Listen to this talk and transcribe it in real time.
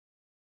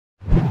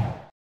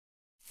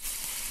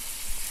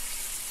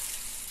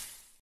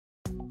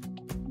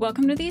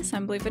Welcome to the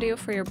assembly video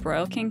for your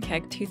Broil King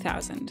KEG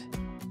 2000.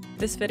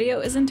 This video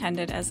is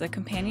intended as a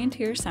companion to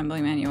your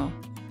assembly manual.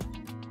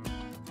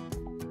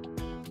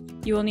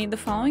 You will need the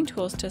following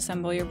tools to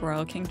assemble your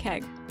Broil King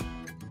KEG: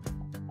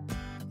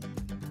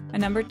 a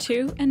number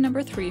 2 and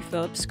number 3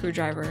 Phillips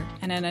screwdriver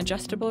and an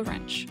adjustable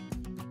wrench.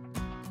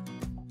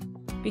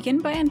 Begin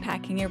by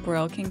unpacking your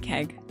Broil King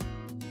KEG.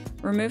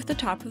 Remove the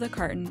top of the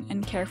carton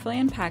and carefully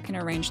unpack and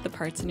arrange the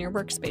parts in your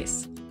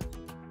workspace.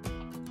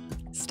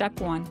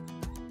 Step 1.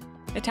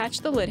 Attach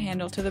the lid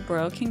handle to the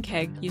Broil King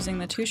KEG using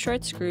the 2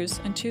 short screws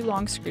and 2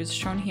 long screws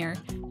shown here,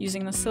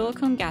 using the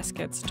silicone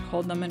gaskets to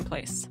hold them in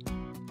place.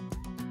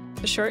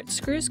 The short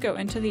screws go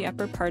into the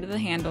upper part of the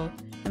handle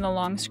and the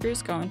long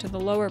screws go into the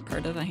lower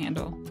part of the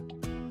handle.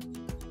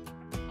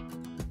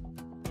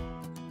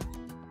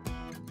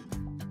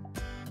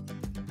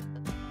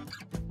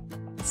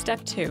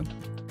 Step 2.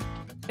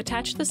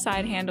 Attach the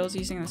side handles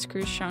using the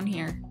screws shown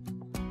here.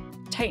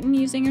 Tighten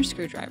using your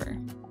screwdriver.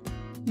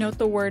 Note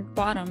the word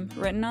bottom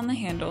written on the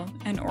handle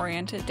and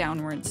orient it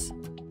downwards.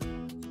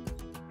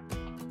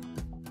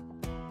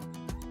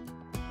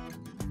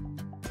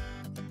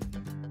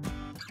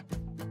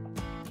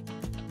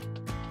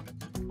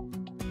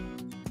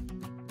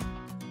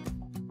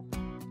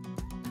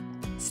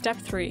 Step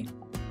 3.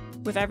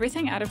 With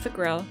everything out of the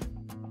grill,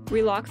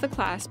 relock the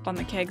clasp on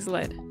the KEG's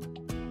lid.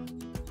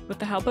 With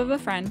the help of a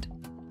friend,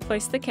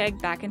 place the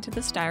KEG back into the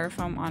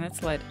styrofoam on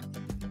its lid.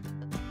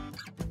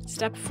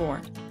 Step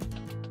 4.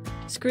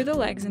 Screw the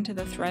legs into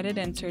the threaded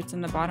inserts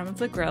in the bottom of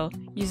the grill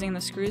using the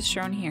screws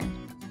shown here.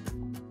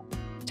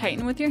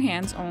 Tighten with your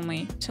hands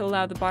only to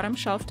allow the bottom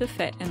shelf to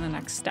fit in the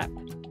next step.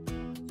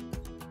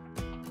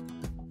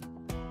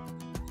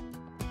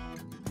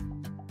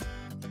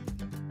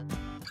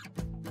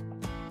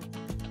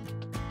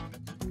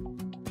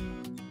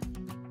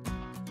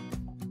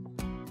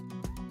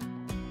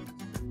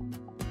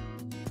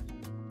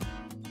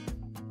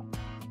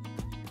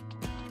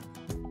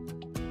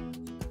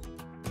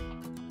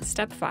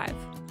 Step 5.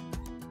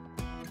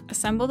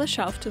 Assemble the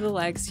shelf to the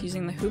legs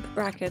using the hoop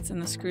brackets and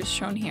the screws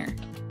shown here.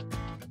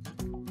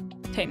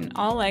 Tighten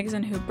all legs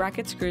and hoop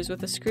bracket screws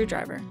with a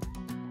screwdriver.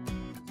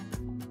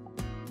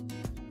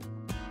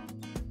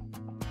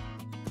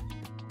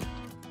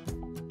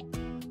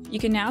 You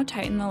can now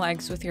tighten the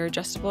legs with your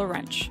adjustable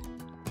wrench.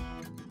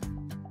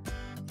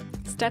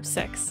 Step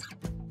 6.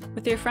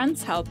 With your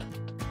friend's help,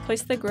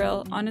 place the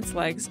grill on its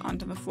legs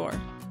onto the floor.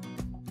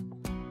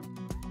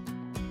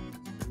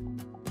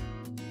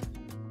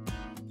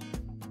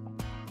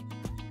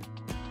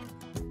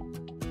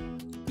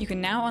 You can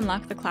now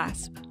unlock the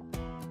clasp.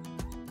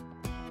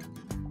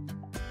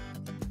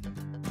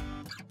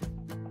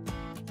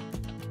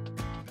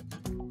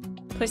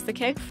 Place the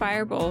KEG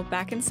fire bowl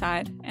back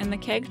inside and the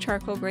KEG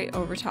charcoal grate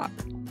over top.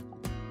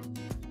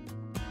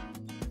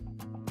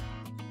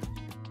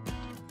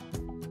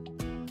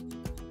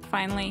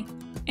 Finally,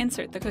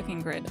 insert the cooking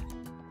grid.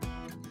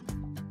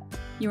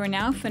 You are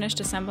now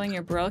finished assembling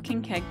your Broil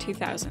King KEG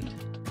 2000.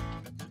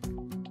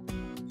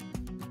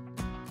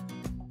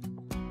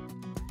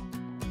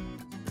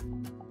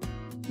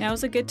 Now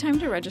is a good time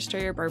to register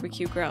your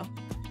barbecue grill.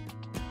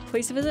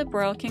 Please visit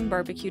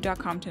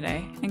broilkingbarbecue.com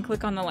today and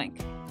click on the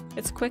link.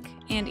 It's quick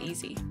and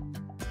easy.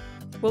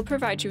 We'll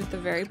provide you with the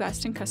very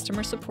best in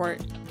customer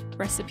support,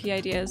 recipe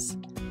ideas,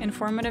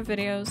 informative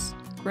videos,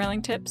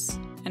 grilling tips,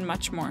 and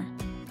much more.